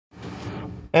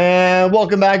And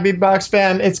welcome back, Beatbox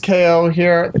fam. It's KO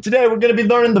here. And today we're going to be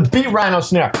learning the Beat Rhino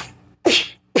Snare.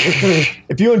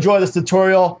 If you enjoy this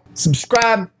tutorial,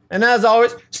 subscribe, and as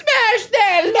always, smash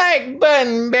that like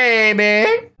button,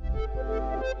 baby.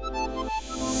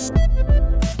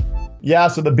 Yeah,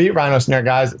 so the Beat Rhino Snare,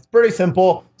 guys, it's pretty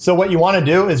simple. So what you want to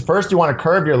do is first you want to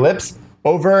curve your lips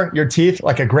over your teeth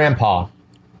like a grandpa.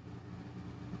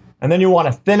 And then you want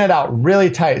to thin it out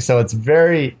really tight so it's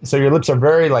so your lips are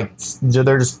very like,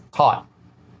 they're just taut.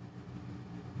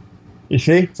 You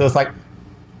see? So it's like,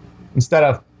 instead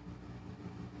of,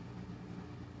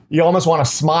 you almost want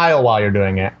to smile while you're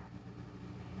doing it.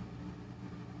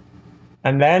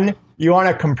 And then you want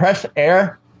to compress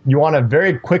air. You want to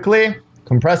very quickly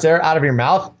compress air out of your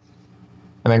mouth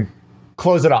and then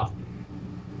close it off.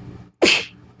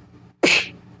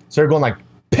 So you're going like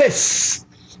piss,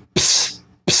 pss,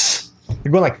 pss.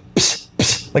 You're going like pss,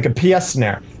 pss, like a PS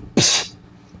snare, pss,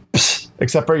 pss,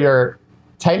 except for you're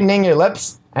tightening your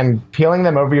lips and peeling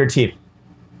them over your teeth.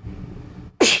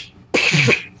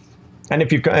 And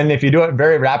if you do it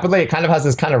very rapidly, it kind of has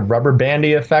this kind of rubber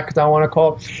bandy effect, I want to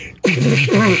call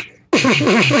it.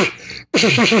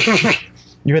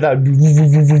 You hear that?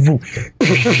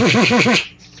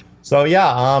 So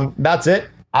yeah, that's it.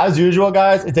 As usual,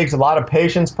 guys, it takes a lot of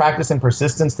patience, practice, and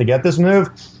persistence to get this move.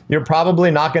 You're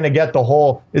probably not going to get the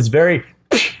whole, you're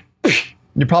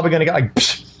probably going to get like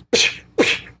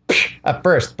at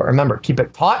first, but remember, keep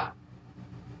it taut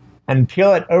and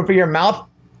peel it over your mouth,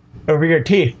 over your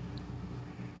teeth.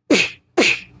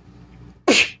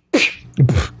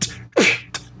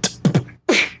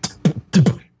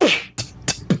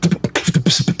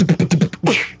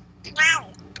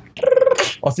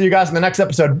 I'll see you guys in the next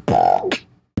episode.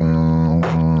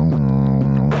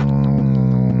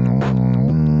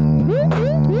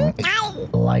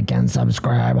 Like and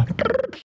subscribe.